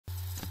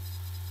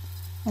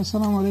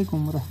السلام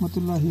علیکم ورحمت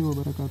الله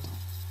وبرکاته.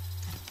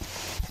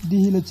 د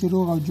هیله چې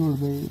روغ او جوړ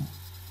به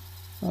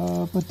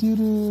په تیر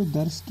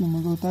درس کې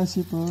موږ تاسو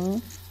په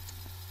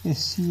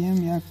SCM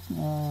یا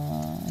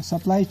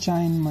سپلای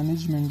چین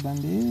منیجمنت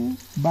باندې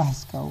بحث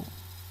کاوه.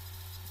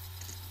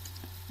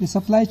 د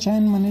سپلای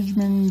چین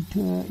منیجمنت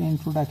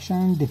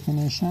انټروډکشن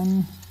ډیفینیشن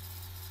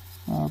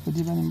په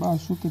دې باندې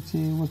بحث وکړو چې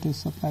what is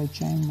supply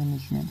chain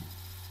management.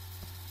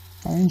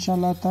 او ان شاء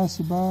الله تاسو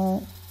به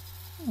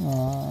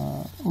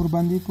اور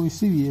باندې پوه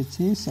شئ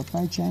چې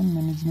سپلای چین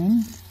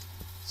منیجمنت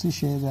څه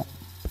شی ده.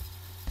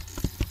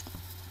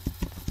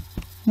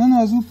 نن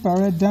راځو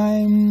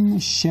پاراډایم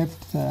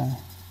شفت ته.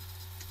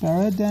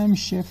 پاراډایم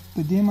شفت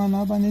په دې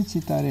معنا باندې چې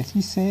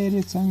تاریخي سیر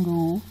یې څنګه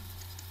و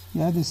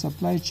یا د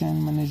سپلای چین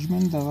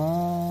منیجمنت دغه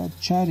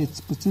چارې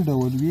په څه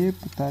ډول وي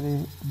په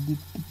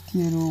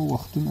تېرو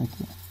وختونو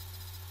کې.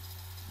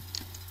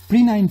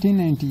 پري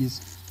 1990s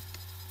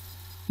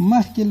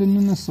مخکې له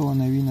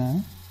 1990 نه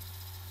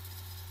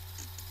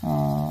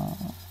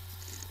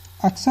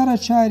اکثره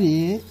چارې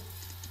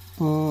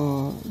په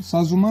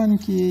سازمان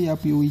کې یا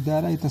په یو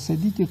اداره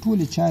تصدیق کې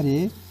ټولې چارې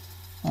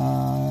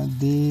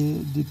د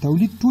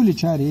تولید ټولې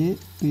چارې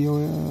په یو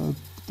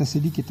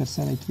تصدیق کې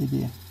ترسره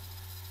کېدې.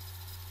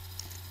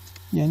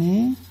 یعنی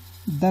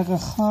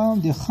دغه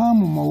د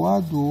خامو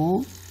موادو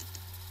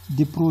د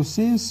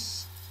پروسس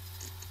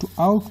to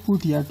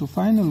output یا to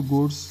final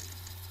goods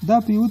دا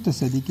په یو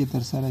تصدیق کې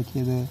ترسره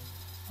کېده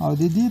او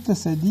د دې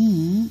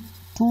تصدیق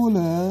ټول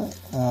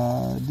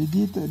د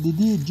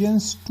دې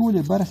جنس ټول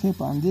برخې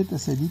په همدې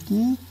تصدیق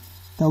کې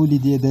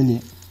تولیدېدلې.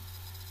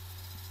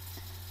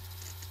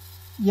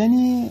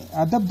 یعنی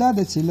ادب دا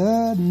ده چې له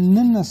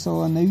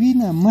 1990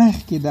 نه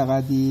مخکې دغه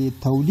د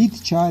تولید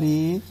چارې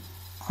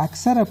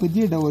اکثره په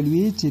دې ډول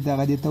وي چې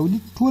دغه د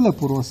تولید ټوله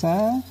پروسه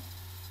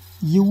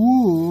یو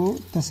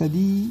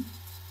تصدیق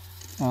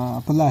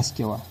په لاس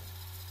کې وه.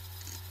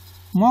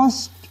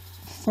 Most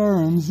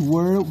firms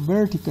were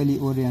vertically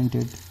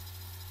oriented.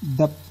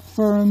 The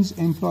firm's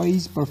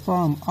employees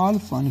perform all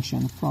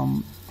functions from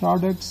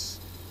products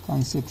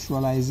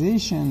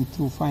conceptualization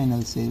through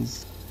final sales.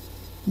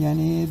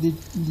 یعنی د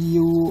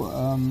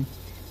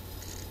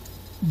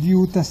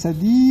یو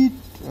تصدیق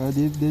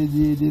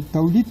د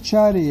تولید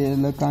چارې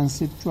له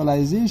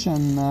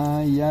کانسپچوالایزیشن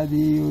یا د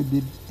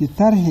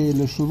طرحې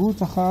له شروع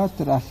څخه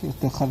تر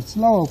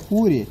خرڅلاو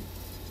پورې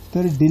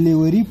تر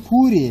ډیلیوري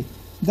پورې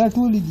دا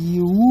ټول د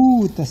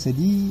یو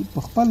تصدیق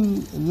په خپل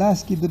لاس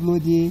کې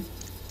درلودې.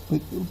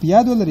 په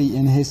یاد ولرئ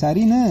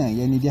انحصاري نه،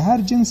 یعنی د هر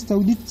جنس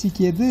تولید چې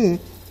کېده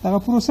دغه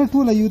پروسه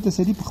ټوله یو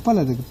تصدیق په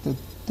خپله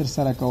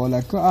ترسره کوله.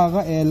 که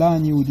هغه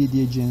اعلان و د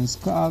دې جنس،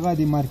 که هغه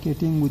د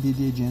مارکیټینګ و د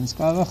دې جنس،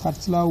 که هغه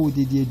خرڅلاو و د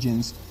دې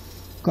جنس،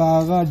 که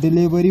هغه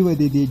ډیلیوري و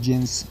د دې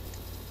جنس،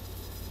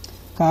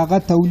 که هغه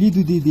تولید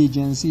و د دې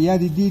جنس یا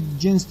د دې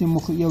جنس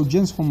یو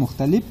جنس خو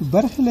مختلف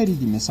برخې لري.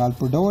 د مثال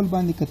په ډول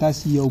باندې که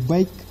تاسو یو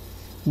بایک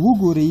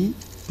وګورئ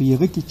په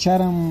هغه کې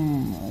چرم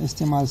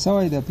استعمال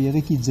شوی ده، په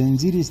هغه کې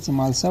زنجیر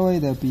استعمال شوی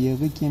ده، په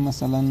هغه کې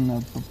مثلا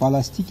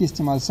پلاستیک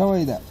استعمال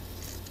شوی ده.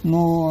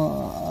 نو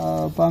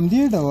په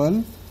همدې ډول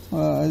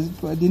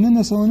د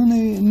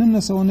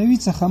 1990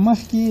 څخه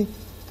مخکې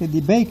که د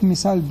بایک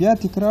مثال بیا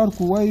تکرار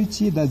کو وایو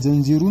چې د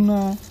زنجیرونه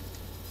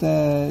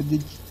د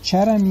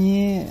چرم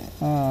یې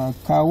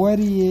کاور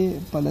یې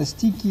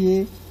پلاستیک یې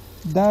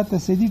دا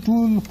تصدیق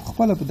ټول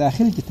خپله په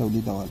داخل کې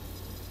تولیدول.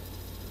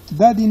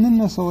 دا د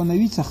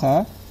 1990 څخه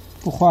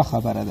پخوا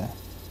خبره ده.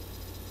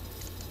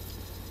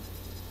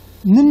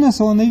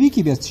 1990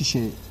 کې بیا څه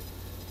شی؟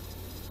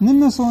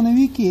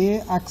 1990 کې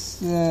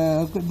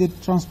د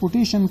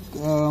ترانسپورټیشن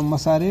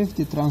مصارف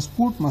د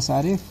ترانسپورټ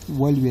مصارف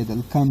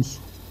ولوېدل، کم شو.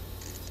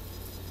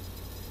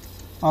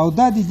 او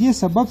دا د دې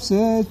سبب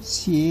څه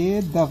چې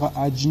دغه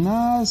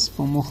اجناس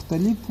په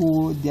مختلفو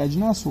د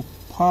اجناسو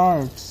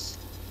پارټس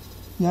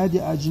یا د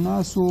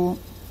اجناسو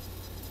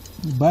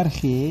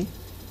برخې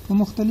په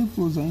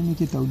مختلفو ځایونو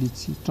کې تولید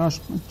شي.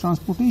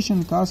 Transportation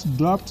costs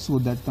dropped so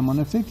that the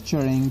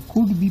manufacturing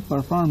could be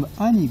performed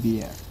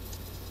anywhere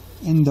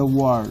in the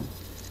world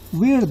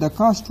where the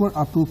costs were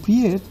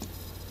appropriate.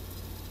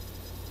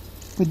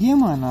 په دې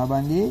معنا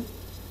باندې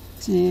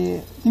چې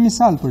د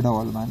مثال په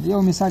ډول باندې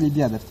یو مثال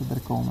بیا درته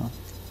درکوم.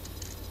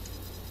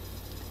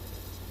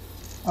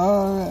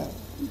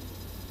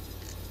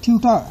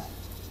 ټیوټا،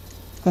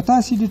 که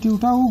تاسو د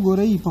ټیوټا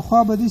وګورئ پخوا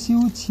به داسې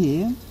و چې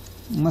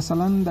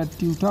مثلا د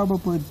ټیوټا به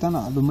په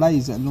لومړی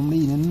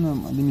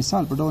د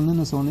مثال په ډول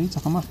 1990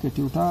 څخه مخکې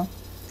ټیوټا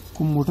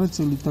کوم موټر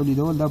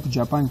تولیدول دا په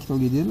جاپان کې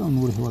تولیدېدل او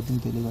نورو هېوادونو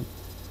ته یې لېږل.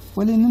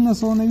 ولې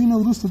 1990 نه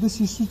وروسته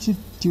داسې شو چې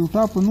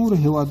ټیوټا په نورو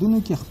هېوادونو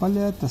کې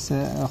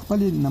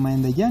خپلې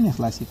نمایندګیانې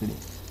خلاصې کړې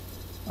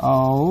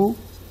او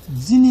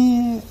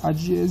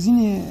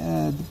ځینې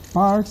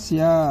پارټس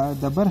یا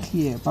د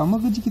برخې په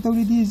همغه ځای کې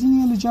تولیدېږي،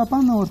 ځینې له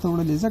جاپان نه ورته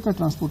وړلې ځکه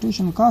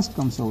ترانسپورټیشن کاسټ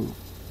کم شوی و.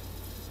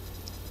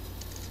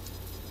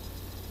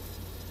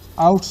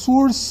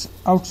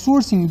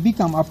 Outsourcing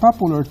became a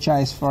popular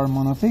choice for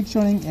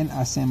manufacturing and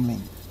assembly.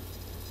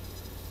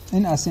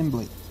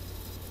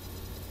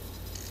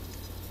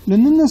 له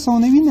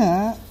 1990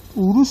 نه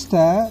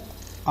وروسته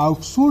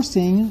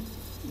outsourcing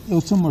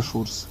یو څه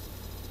مشهور څه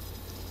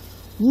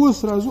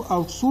اوس راځو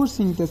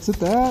outsourcing ته څه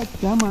ته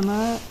دا معنا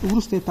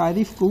وروسته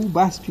تعریف کوو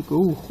بحث پې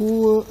کوو خو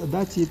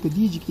دا چې په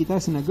دې کې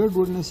تاسې نه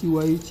ګډوډ نسي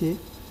وایو چې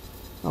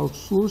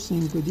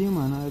outsourcing په دې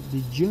معنا د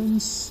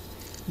جنس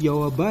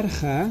یوه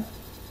برخه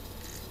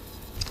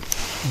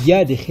یا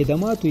د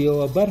خدماتو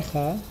یوه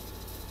برخه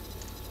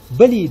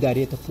بلې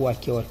ادارې ته په واک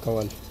کې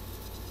ورکول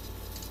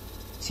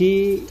چې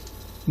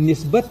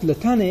نسبت له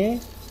تا نه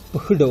په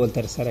ښه ډول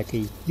ترسره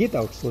کوي دې ته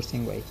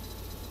outsourcing وایي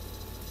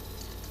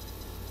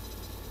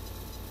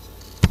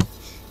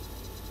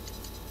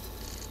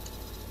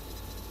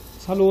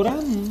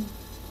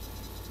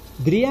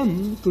دریم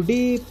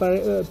today's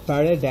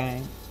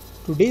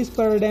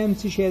paradigm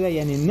څه شی ده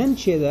یعنی نن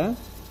شی ده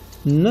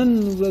نن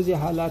ورځې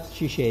حالات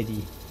څه شی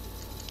دي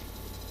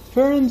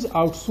firms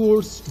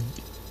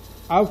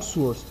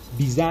outsource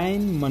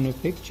design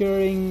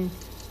manufacturing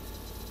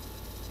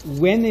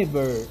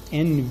whenever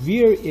and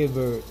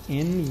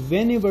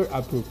whenever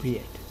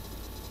appropriate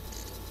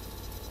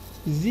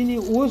ځینې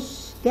اوس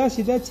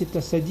داسې ده چې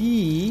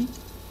تصدي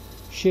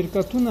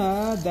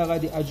شرکتونه دغه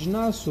د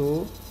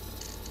اجناسو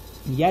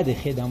یا د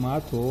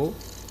خدماتو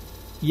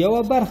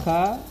یوه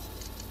برخه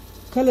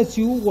کله چې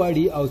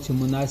وغواړي او چې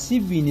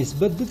مناسب وي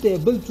نسبت ده ته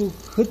بل څوک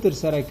ښه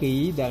ترسره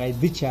کوي دغه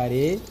د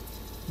چارې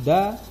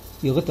دا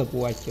هغه ته په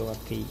واک کې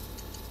ورکوي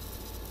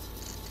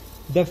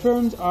The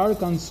firms are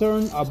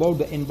concerned about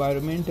the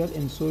environmental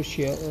and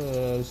social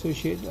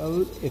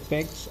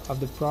effects of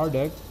the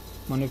product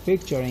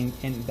manufacturing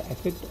and the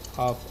effect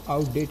of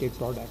outdated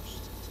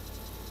products.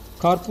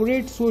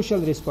 Corporate social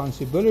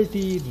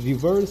responsibility,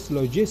 reverse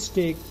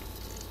logistic.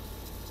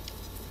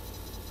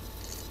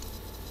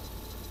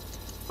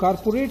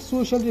 Corporate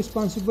social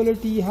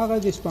responsibility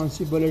هغه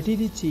responsibility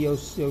دي چې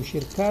یو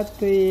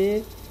شرکت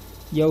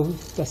یو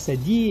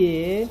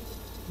تصدي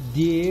د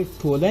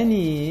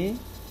ټولنې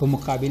په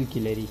مقابل کې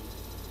لري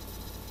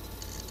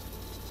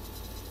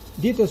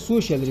دې ته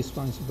social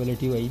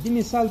responsibility وایي د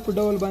مثال په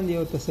ډول باندې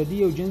یو تصدي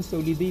یو جنس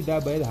تولیدي دا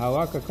باید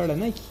هوا ککړه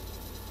نه کړي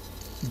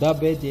دا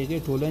باید د هغې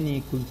ټولنې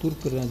کلتور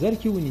په نظر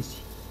کې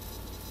ونیسي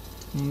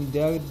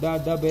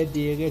دا باید د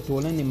هغې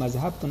ټولنې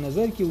مذهب په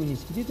نظر کې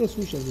ونیسي دې ته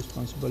social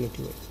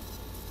responsibility وایي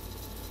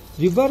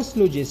reverse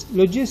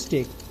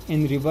logistic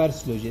and reverse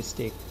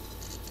logistic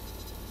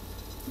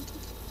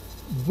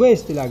دوه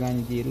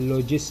اصطلاحګانې دي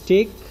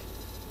logistic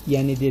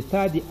یعنی د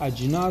تا د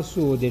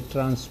اجناسو د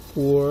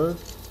ترانسپورټ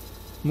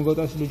موږ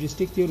تاسو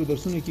لوجستیک تیرو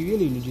درسونه کې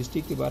ویلي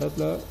لوجستیک عبارت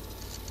له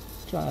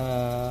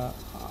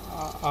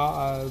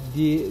د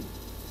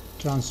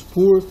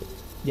ترانسپورټ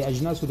د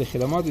اجناسو د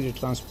خدماتو د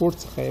ترانسپورټ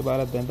څخه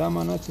عبارت ده دا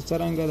معنی چې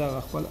څرنګه د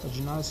خپل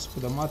اجناس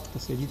خدمات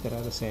تصدي ته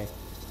رارسوي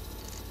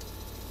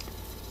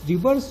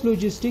ریورس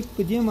لوجستیک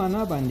په دې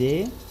معنی باندې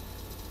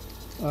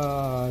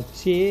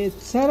چې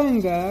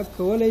څرنګه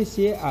کولای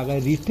شي هغه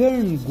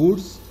ریټرن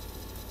ګوډز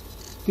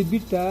په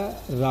بیرته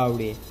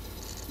راوړي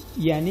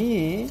یعنی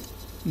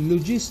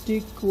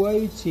لوجستیک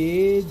وایي چې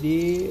د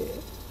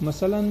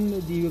مثلا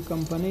د یوې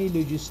کمپنۍ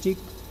لوجستیک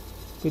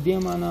په دې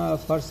معنی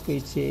فرض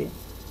کوي چې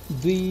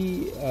دوی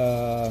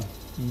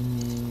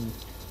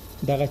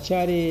دغه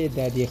چارې د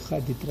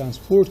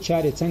ترانسپورټ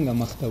چارې څنګه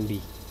مخته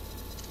وړي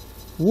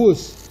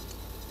اوس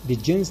د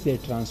جنس د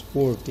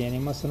ترانسپورټ یعنی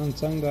مثلا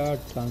څنګه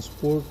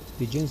ترانسپورټ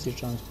د جنس د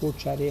ترانسپورټ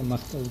چارې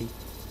مخته وړي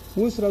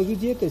اوس راځو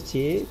دې ته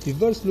چې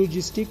ریورس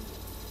لوجستیک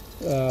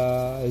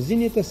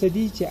ځینې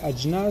تصدي چې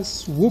اجناس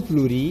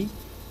وپلوري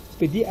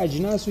په دې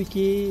اجناسو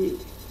کې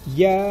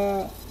یا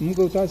موږ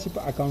تاسو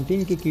په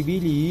اکاونټینګ کې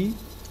ویلي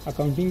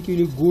اکاونټینګ کې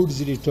ویلي ګوډز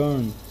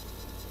ریټرن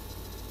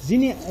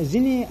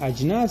ځینې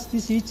اجناس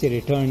داسې چې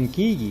ریټرن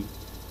کیږي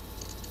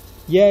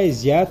یا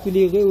زیات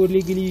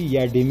ورلېږلي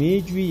یا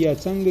ډیمیج وي یا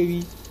څنګه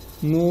وي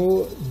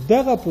نو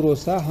دغه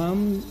پروسه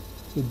هم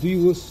دوی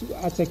اوس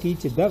هڅه کوي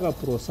چې دغه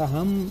پروسه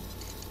هم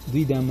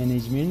دوی د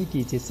منیجمنت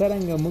کې چې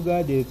څرنګه موږ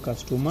د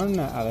کسټمر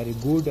نه هغه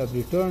ګوډ اف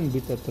ریټرن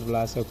بیرته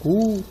ترلاسه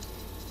کوو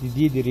د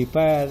دې د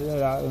ریپیر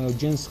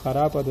جنس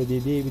خرابه ده د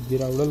دې د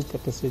راوړل که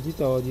تصدي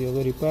ته او د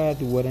هغه ریپیر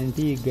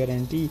وارنټي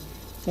ګارنټي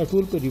دا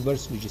ټول په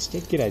ریورس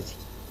لوجستیک کې راځي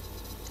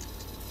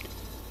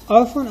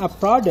Often a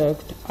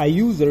product a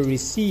user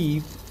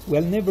receives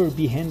will never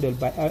be handled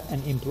by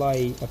an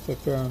employee of a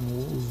firm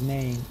whose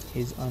name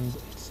is on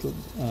its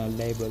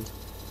label.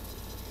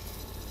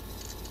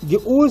 د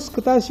اوس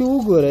که تاسو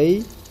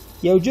وګورئ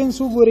یو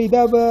جنس وګورئ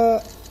دا به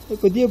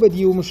په دې به د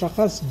یو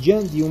مشخص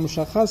جنس یو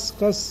مشخص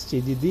کس چې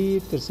د دې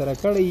ترسره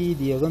کړی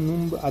د هغه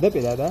نوم ادب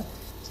پیدا ده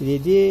چې د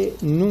دې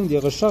نوم د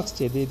هغه شخص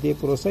چې د دې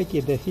پروسه کې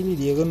داخلي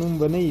د هغه نوم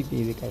به نه وي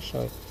پیدا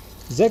شوی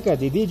ځکه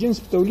د دې جنس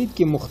په تولید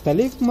کې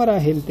مختلف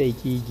مراحل طی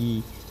کیږي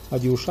او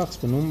د یو شخص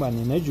په نوم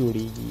باندې نه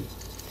جوړیږي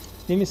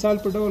د مثال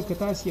په ډول که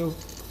تاسو یو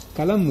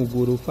قلم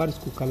وګورو فرض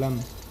کو قلم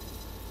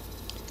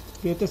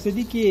په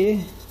تصدیق کې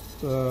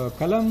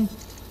قلم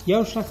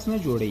یو شخص نه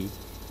جوړي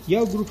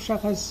یو ګروپ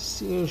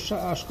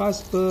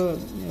اشخاص په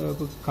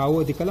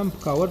کاوه د قلم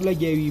په کاور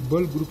لګیوي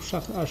بل ګروپ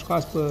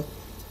اشخاص په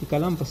د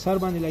قلم په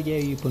سر باندې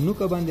لګیوي په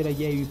نوکه باندې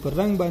لګیوي په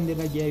رنگ باندې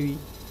لګیوي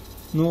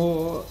نو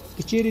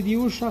که چیرې د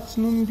یو شخص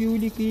نوم دې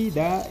ولیکي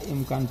دا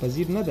امکان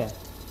پذیر نه ده،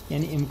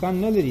 یعنی امکان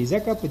نه لري،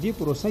 ځکه په دې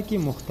پروسه کې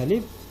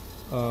مختلف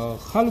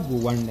خلکو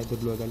ونډه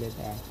درلودلې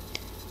ده.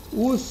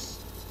 اوس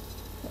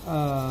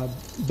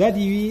دا د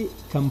یوې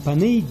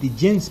کمپنۍ د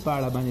جنس په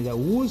اړه باندې ده.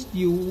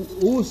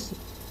 اوس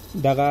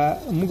دغه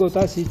موږ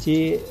تاسې چې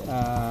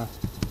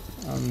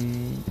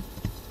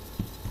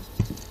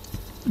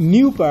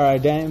نیو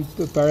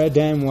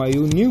پاراډایم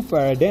وایو، نیو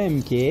پاراډایم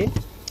کې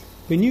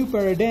په نیو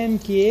پاراډایم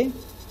کې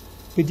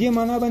په دې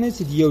معنا باندې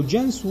چې یو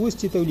جنس اوس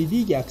چې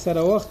تولیدېږي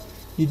اکثره وخت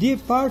د دې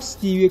پارټس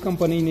د یوې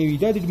کمپنۍ نه وي،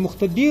 دا د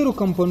مختلفو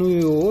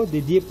کمپنیو د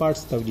دې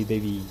پارټس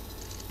تولیدوي.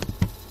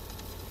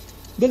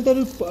 دلته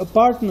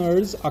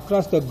partners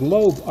across the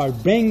globe are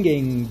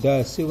bringing the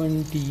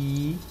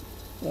 70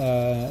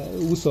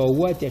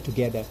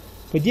 together.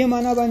 په دې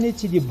معنا باندې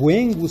چې د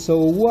بوینګ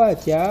 70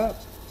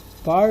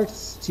 پارټس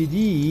چې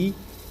دي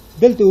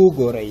دلته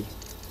وګورئ،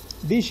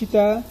 دې شي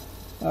ته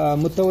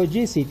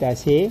متوجه سئ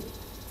تاسې.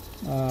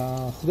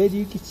 خدای دې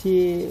وکړي چې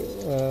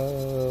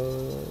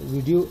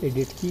ویډیو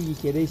ایډیټ کېږي،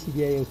 کېدای شي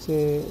بیا یو څه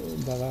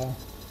دغه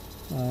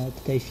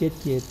کیفیت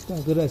کې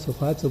هغه راسې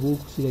خو هڅه به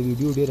وکړو چې د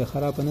ویډیو ډېره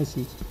خرابه نه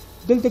شي.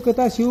 دلته که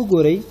تاسې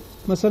وګورئ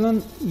مثلا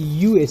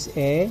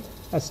USA،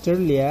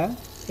 استرالیا،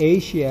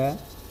 ایشیا،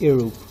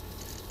 ایروپ،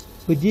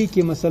 په دې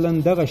کې مثلا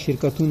دغه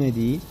شرکتونه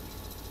دي: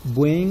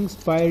 بوینګ،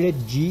 سپایرټ،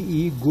 جي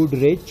ای،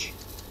 ګوډریچ.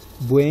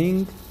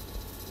 بوینګ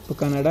په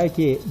کاناډا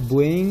کې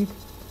بوینګ،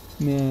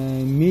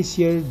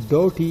 میسیر،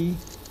 ډوټي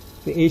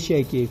په ایشیا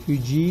کې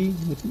فیوجي،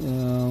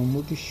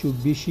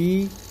 موټسوبیشي،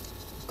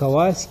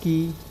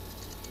 کواسکی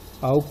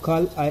او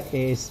کال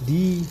اس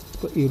ډي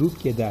په ایروپ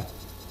کې ده.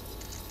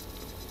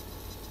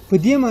 په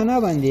دې معنا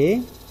باندې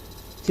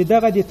چې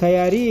دغه د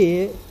تیارې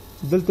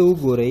دلته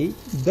وګورئ،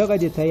 دغه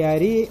د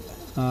تیارې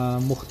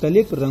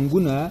مختلف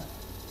رنګونه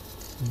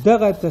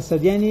دغه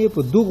تصدیانې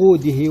په دغو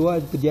د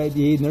هیواد په د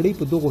نړۍ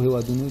په دغو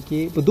هیوادونو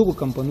کې، په دغو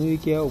کمپنیو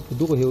کې او په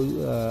دغو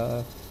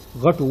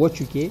غټو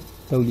وچو کې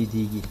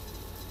تولیدېږي.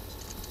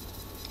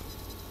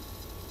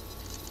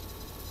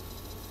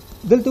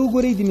 دلته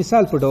وګورئ د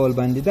مثال په ډول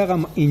باندې دغه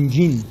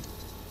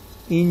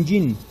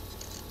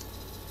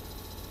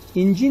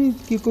انجین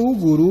کې که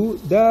وګورو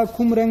دا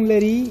کوم رنګ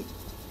لري،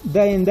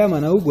 دا انده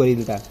معنا وګورئ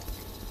دلته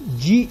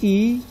جي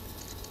ای،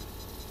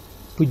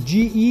 په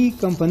جي ای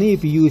کمپنۍ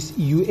په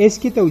یو اس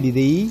کې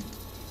تولیدوي.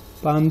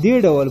 په همدې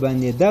ډول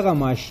باندې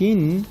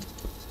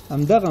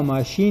همدغه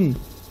ماشین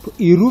په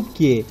ایروپ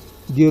کې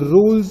د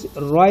رولز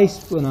رایس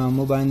په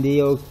نامه باندې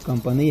یو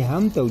کمپنۍ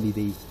هم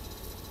تولیدوي.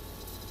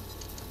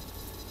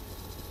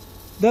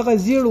 دغه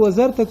زیړ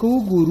وزر ته که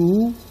وګورو،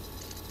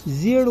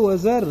 زیړ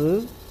وزر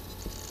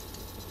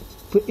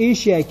په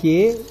ایشیا کې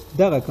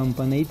دغه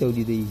کمپنۍ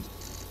تولیدوي.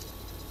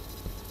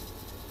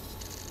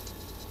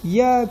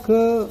 یا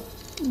که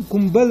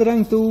کوم بل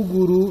رنګ ته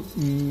وګورو،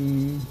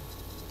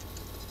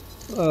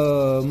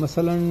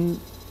 مثلا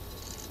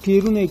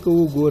پیرونه که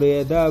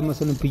وګورئ، دا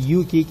مثلا په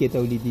یو کې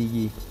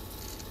تولیدېږي،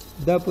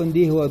 دا په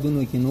دې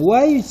هېوادونو کې. نو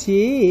وایو چې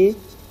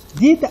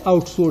دې ته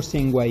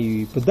آوټسورسینګ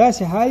وایي. په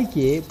داسې حال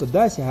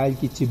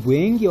کې چې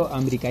بوینګ یو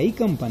امریکایي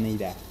کمپنۍ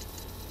ده،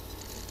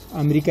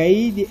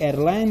 امریکایي د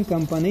ایرلاین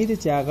کمپنۍ ده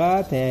چې هغه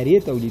تیارې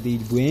تولیدوي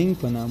بوینګ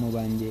په نامه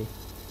باندې.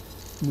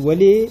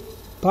 ولې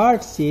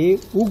پارټس یې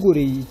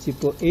وګورئ چې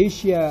په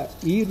ایشیا،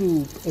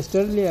 ایروپ،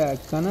 استرالیا،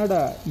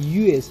 کاناډا،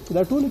 یو اس په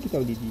دا ټولو کې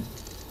تولیدېږي.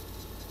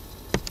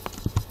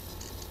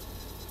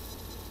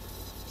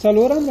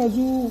 څلورم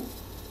راځو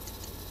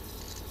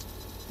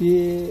د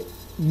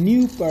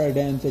نیو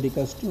پاراډایم ته، د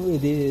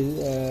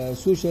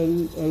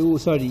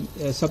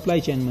سپلای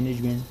چین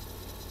مینجمنټ.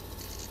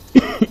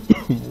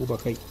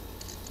 وبخئ.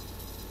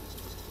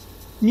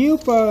 New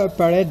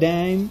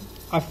paradigm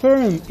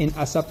affirm in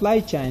a supply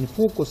chain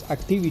focus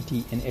activity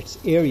in its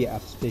area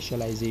of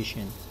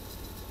specialization.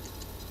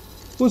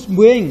 اوس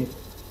بوینګ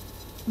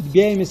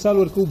بیا مثال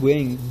ورکو.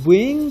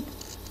 بوینګ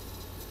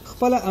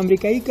خپل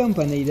امریکایي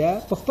کمپنۍ ده،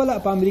 په خپل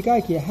په امریکا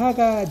کې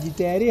هغه د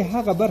طیارې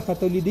هغه برخه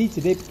تولیدوي چې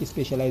دی پکې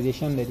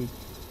سپیشلایزیشن لري،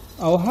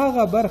 او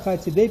هغه برخه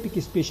چې دی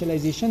پکې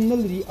سپیشلایزیشن نه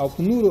لري او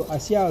په نورو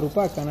اسیا،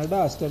 اروپا، کاناډا،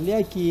 استرالیا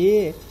کې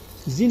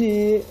ځینې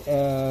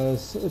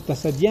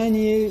تصدیان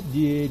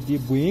یې د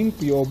بوینګ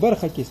په یو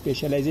برخه کې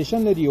سپیشلایزیشن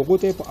لري، هغو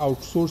ته یې په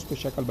آوټسورس په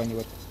شکل باندې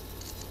ورکوي.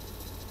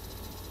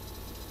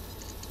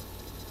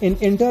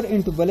 enter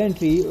into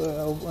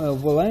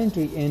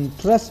voluntary and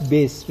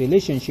trust-based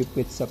relationship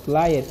with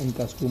supplier and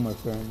customer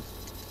firms.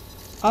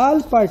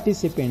 All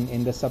participants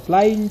in the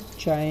supply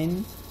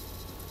chain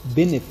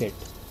benefit.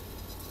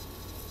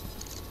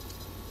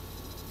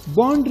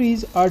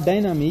 Boundaries are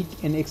dynamic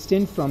and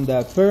extend from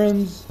the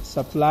firm's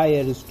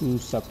suppliers to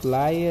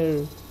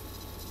supplier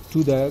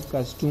to the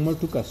customer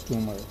to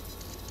customer.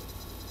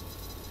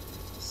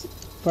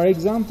 For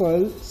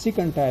example,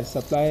 second tier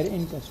supplier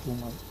and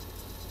customer.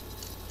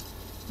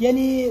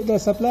 یعنی د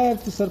سپلایر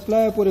ته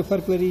سپلایر پورې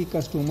فرق لري،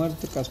 کسټمر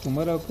ته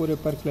کسټمر پورې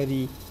فرق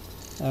لري.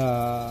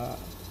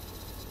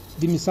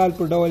 د مثال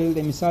په ډول د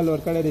مثال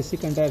ورکړی د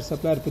سیکنډ ټایر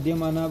سپلایر په دې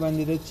معنا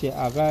باندې ده چې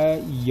هغه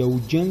یو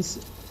جنس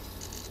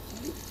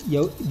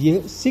یو د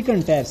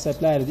سیکنډ ټایر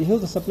سپلایر دی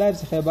هغه سپلایر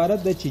څخه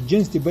عبارت ده چې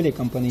جنس د بلې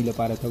کمپنۍ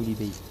لپاره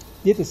تولیدوي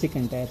دې ته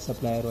سیکنډ ټایر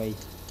سپلایر وایي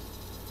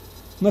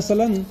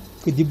مثلا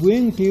که د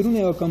بوینګ ټایرونه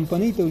یوه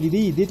کمپنۍ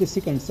تولیدوي دې ته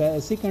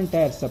سیکنډ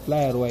ټایر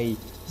سپلایر وایي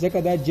ځکه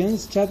دا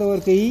جنس چاته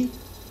ورکوي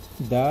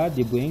دا د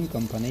بوینګ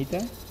کمپنۍ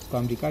ته په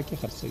امریکا کې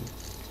خرڅوي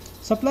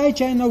Supply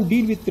chain now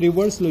deal with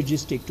reverse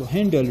logistics to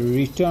handle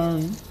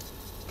return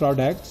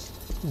products,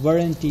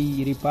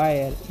 warranty,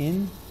 repair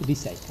and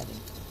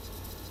recycling.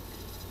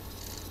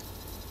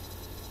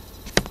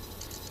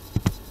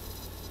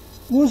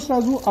 اوس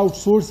راځو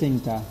outsourcing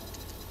ته.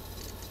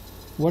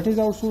 What is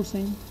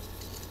outsourcing?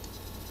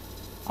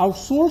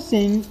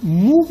 Outsourcing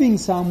moving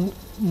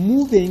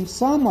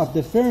some of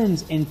the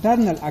firm's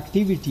internal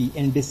activity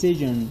and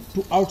decision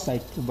to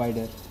outside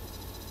provider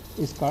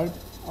is called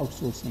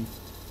outsourcing.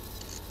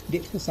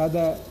 ډېر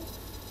ساده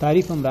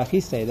تعریف هم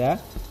راخیستی ده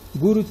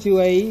ګورو چې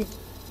وایي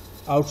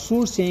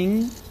outsourcing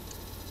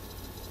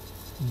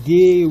د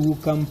یو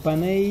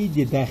کمپنۍ د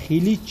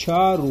داخلي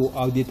چارو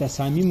او د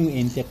تصامیمو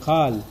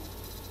انتقال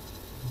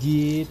د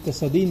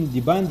تصدۍ د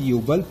باندې یو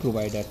بل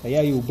پرووایډر ته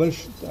یا یو بل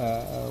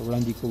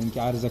وړاندې کوونکي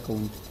عرضه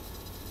کوونکي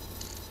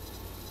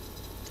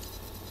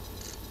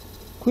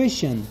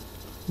Question: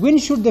 When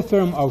should the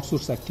firm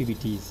outsource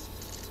activities?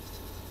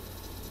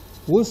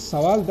 اوس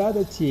سوال دا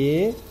ده چې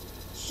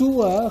څو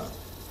وخت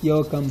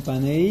یو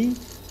کمپنۍ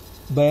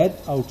باید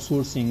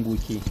outsourcing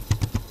وکړي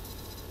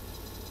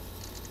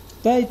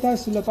دا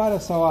تاسو لپاره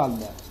سوال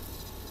ده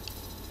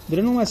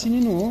درنو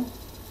محسنینو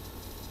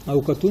او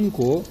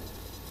کتونکو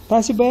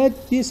تاسو باید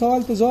دې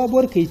سوال ته ځواب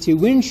ورکړئ چې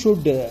when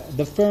should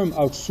the firm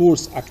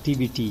outsource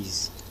activities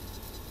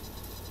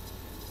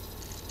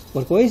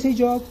ورکوئ صحیح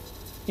جواب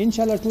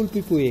انشاءالله ټول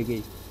پې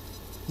پوهیږئ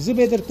زه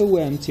به درته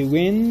ووایم چې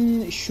when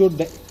should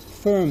the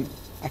firm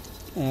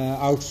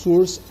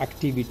outsource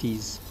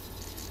activities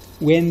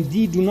when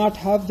they do not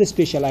have the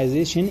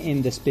specialization in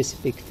the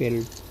specific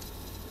field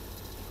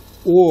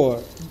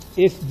or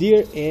if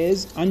there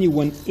is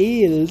anyone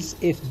else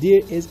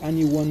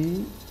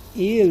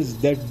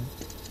that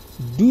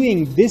doing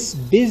this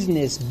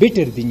business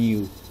better than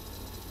you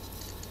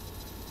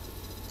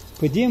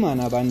په دې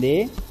معنی باندې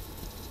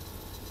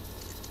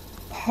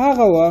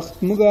هغه وخت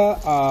موږ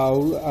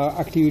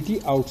اکټیویټي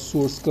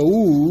آوټسورس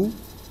کوو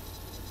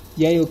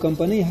یا یو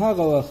کمپنۍ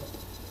هغه وخت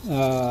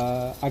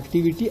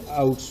اکټیویټي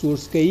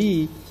آوټسورس کوي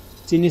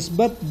چې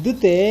نسبت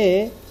دته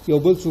یو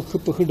بل څوک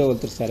په ښه ډول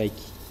ترسره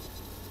کړي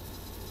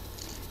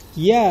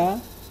یا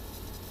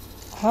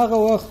هغه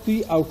وخت دوی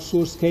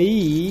آوټسورس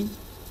کوي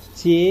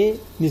چې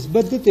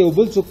نسبت دته یو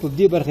بل څوک په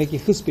دې برخه کې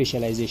ښه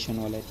سپیشلایزیشن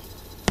ولري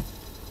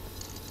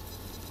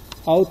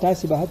او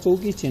تاسو به هڅه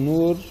وکړئ چې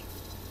نور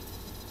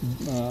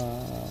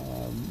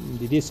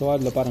د دې سوال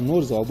لپاره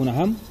نور ځوابونه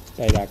هم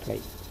پیدا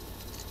کړئ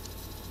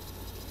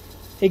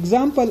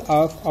Example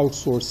of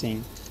outsourcing.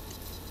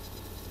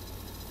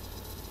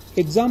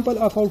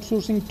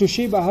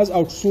 Toshiba has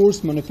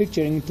outsourced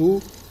manufacturing to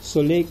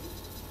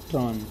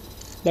Solectron.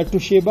 دا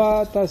Toshiba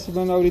تاسو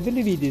باندې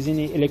اوریدلې وي د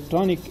ځینې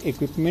الکترونیک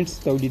اکوپمنټس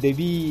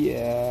تولیدوي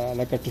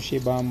لکه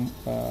Toshiba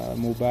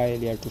موبایل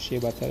یا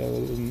Toshiba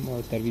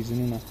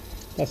تلویزیونونه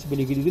تاسو به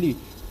لیدلې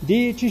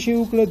دي چې شی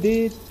وکړه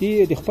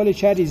د خپل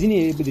چارې ځینې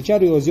د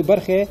چارو یو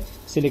برخه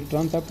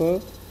سلیکټرون ته په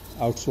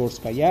outsource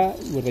کا یا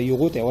ورته یو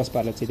غوته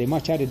وسپارل چې د ما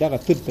چارې دغه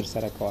تر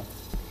سره کوه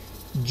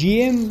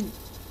GM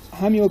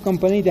هم یو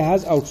کمپنۍ that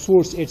has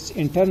outsourced its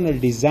internal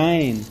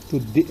design to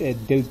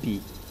Delphi.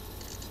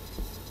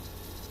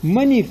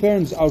 Many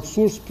firms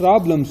outsource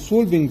problem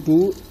solving to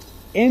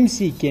MC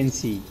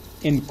Kensi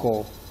 & Co.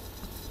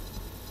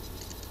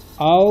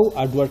 Our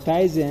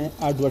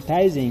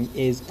advertising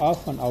is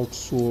often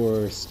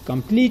outsourced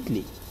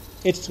completely.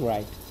 It's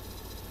right.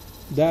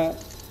 دا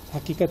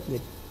حقیقت دی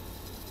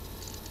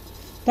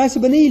تاسو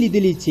به نه یې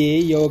لیدلي چې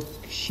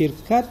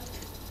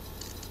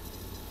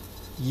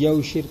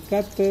یو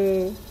شرکت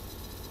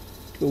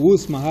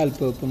اوس مهال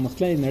په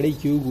پرمختللې نړۍ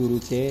کې وګورو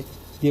چې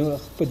د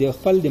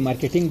خپل د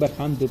مارکیټینګ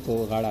برخه هم د په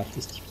غاړه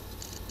اخیستې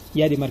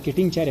یا د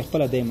مارکیټینګ چارې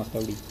خپله دی مخته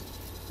وړي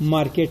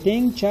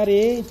مارکیټینګ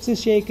چارې څه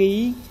شی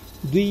کوي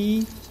دوی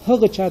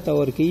هغه چاته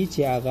ورکوي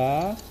چې هغه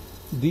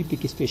دوی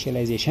پکې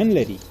سپیشلایزیشن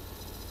لري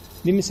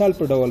د مثال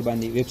په ډول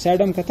باندې ویب سایټ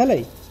هم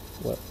کتلی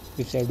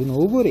ویب سایټونه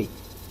وګورئ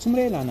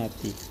څومره اعلانات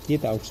دي دې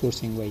ته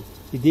آوټسورسینګ وایي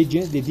د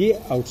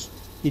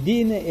دې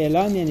نه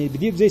اعلان یعنې د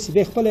دې په ځای چې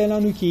دی خپل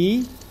اعلان وکړي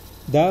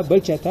دا بل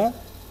چاته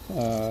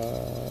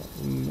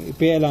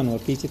په اعلان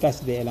ورکوي چې تاسو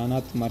د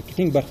اعلانات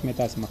مارکیټینګ برخه مې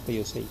تاسو مخته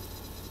یوسئ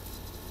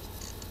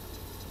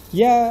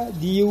یا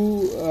د یو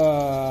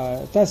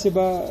تاسو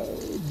به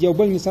یو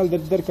بل مثال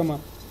درکمه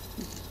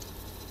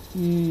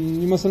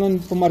مثلا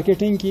په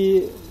مارکیټینګ کې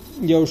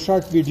یو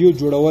شارټ ویډیو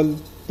جوړول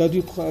دا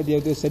دوی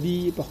د صدي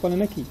په خپله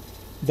نه کوي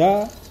دا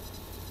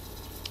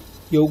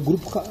یو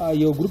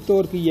ګروپ ته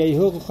ورکوي یا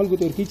هغو خلکو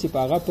ته ورکوي چې په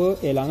هغه په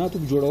اعلاناتو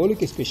جوړولو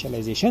کې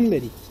سپیشلایزیشن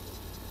لري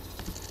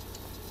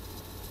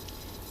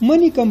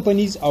Many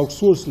companies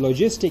outsource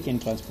logistics and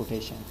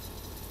transportation.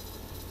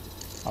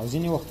 او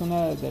ځینې وختونه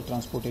د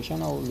ترانسپورټیشن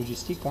او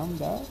لوجستیک هم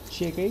دا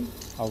شی کوي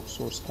آوټ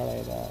سورس کړی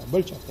دا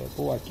بل چاته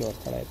په واقع ور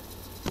کړی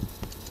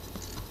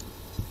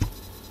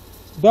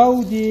دا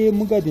و دې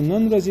موږ د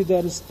نن ورځې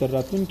درس تر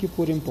راتلونکي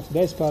پورې په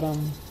خدای سپارم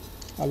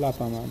الله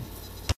پامان